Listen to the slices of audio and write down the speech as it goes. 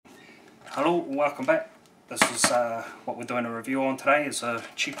Hello, welcome back. This is what we're doing a review on today. Is a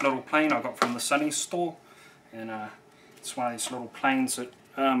cheap little plane I got from the Sunny store, and it's one of these little planes that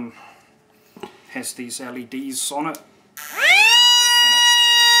has these LEDs on it, and it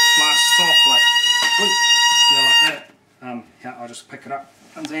blasts off like, whoop, yeah, like that. Yeah, I'll just pick it up.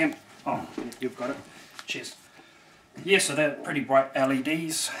 Damn. Oh, yeah, you've got it. Cheers. Yeah, so they're pretty bright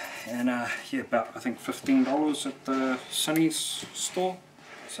LEDs, and yeah, about I think $15 at the Sunny's store.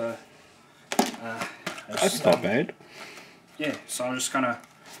 So that's not bad. Yeah, so I'm just gonna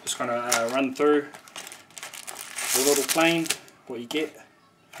run through the little plane, what you get.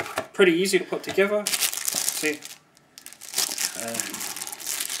 Pretty easy to put together. See,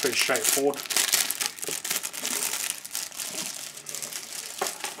 pretty straightforward.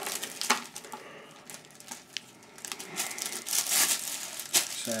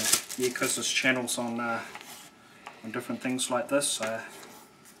 So yeah, because there's channels on different things like this, so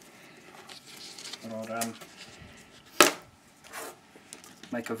I'll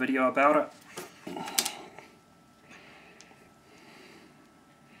make a video about it.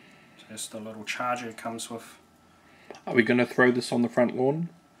 So it's the little charger it comes with. Are we going to throw this on the front lawn?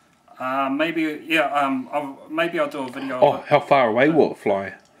 Maybe, yeah. Maybe I'll do a video. Oh, how far away will it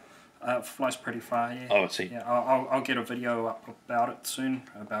fly? It flies pretty far, yeah. Oh, I see. Yeah, I'll get a video up about it soon,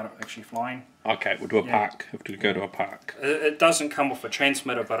 about it actually flying. Okay, we'll do a park. Have to go to a park. It doesn't come with a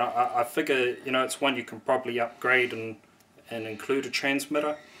transmitter, but I figure, you know, it's one you can probably upgrade and include a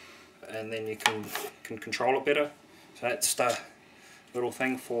transmitter, and then you can control it better. So that's the little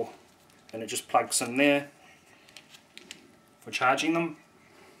thing for, and it just plugs in there for charging them.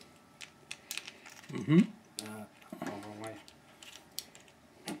 Mm-hmm. Wrong way.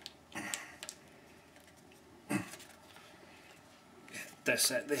 That's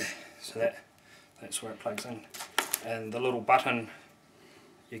that there. So that's where it plugs in. And the little button,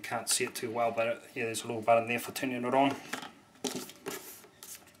 you can't see it too well, but yeah, there's a little button there for turning it on.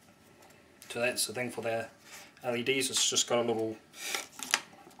 So that's the thing for the LEDs. It's just got a little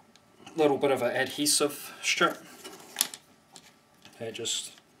bit of an adhesive strip. It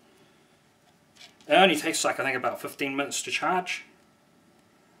only takes like I think about 15 minutes to charge.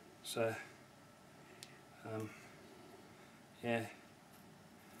 So yeah,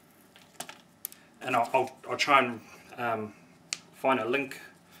 and I'll try and find a link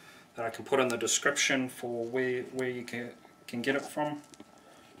that I can put in the description for where you can get it from.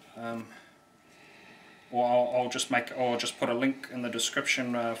 Or I'll just put a link in the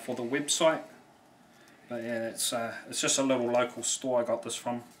description for the website. But yeah, it's just a little local store I got this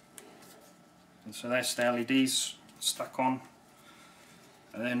from. And so that's the LEDs stuck on.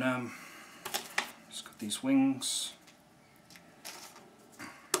 And then it's got these wings.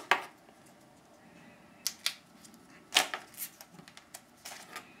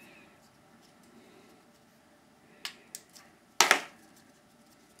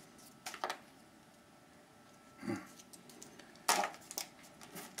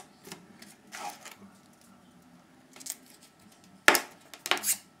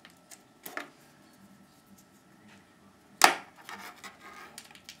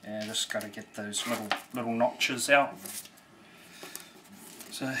 Yeah, just got to get those little notches out.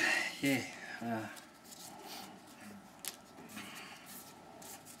 So yeah,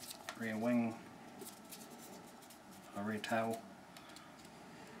 rear wing, a rear tail.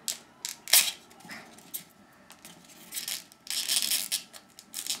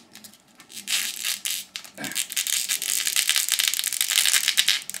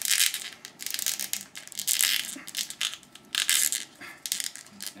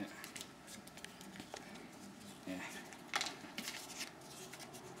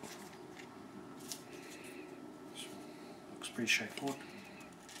 Pretty straightforward.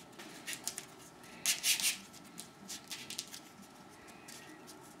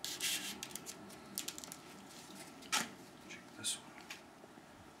 Check this one.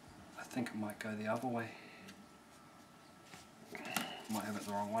 I think it might go the other way. Might have it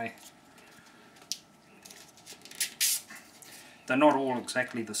the wrong way. They're not all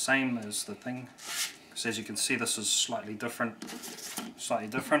exactly the same as the thing, because as you can see, this is slightly different. Slightly.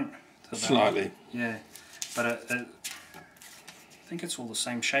 Yeah, but I think it's all the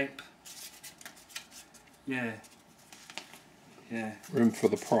same shape. Yeah. Yeah. Room for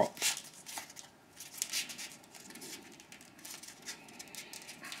the prop.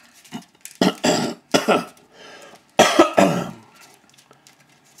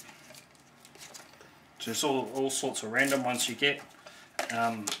 So there's all sorts of random ones you get,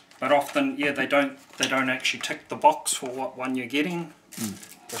 but often, yeah, they don't actually tick the box for what one you're getting,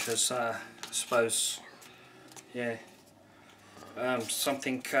 which is I suppose, yeah,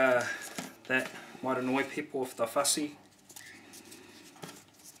 something that might annoy people if they're fussy.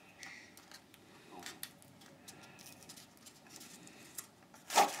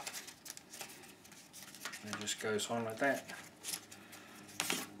 It just goes on like that.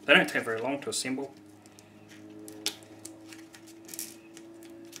 They don't take very long to assemble.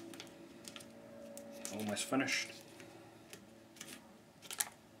 Almost finished.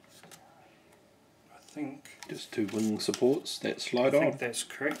 I think. Just 2 wing supports that slide on. I think that's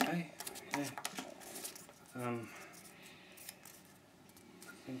correct, eh? Yeah. I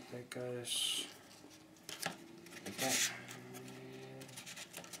think that goes like that.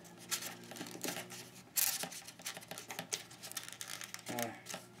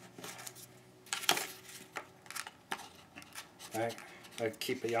 They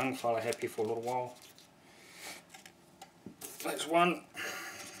keep a young fella happy for a little while. That's one.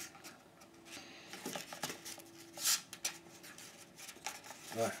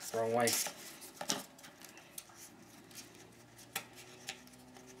 Oh, wrong way.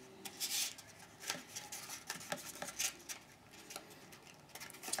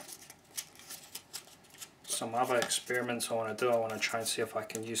 Some other experiments I want to do. I want to try and see if I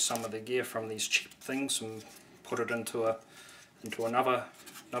can use some of the gear from these cheap things and put it into another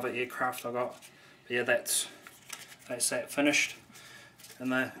aircraft I got. But yeah, that's that finished, and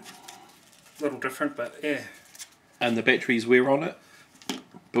they're a little different, but yeah. And the batteries were on it,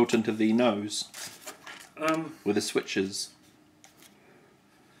 built into the nose, with the switches.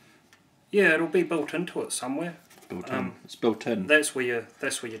 Yeah, it'll be built into it somewhere. Built in. It's built in. That's where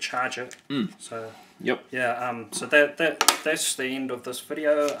you charge it. So yep. yeah. So that's the end of this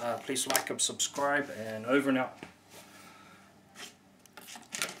video. Please like and subscribe, and over and out.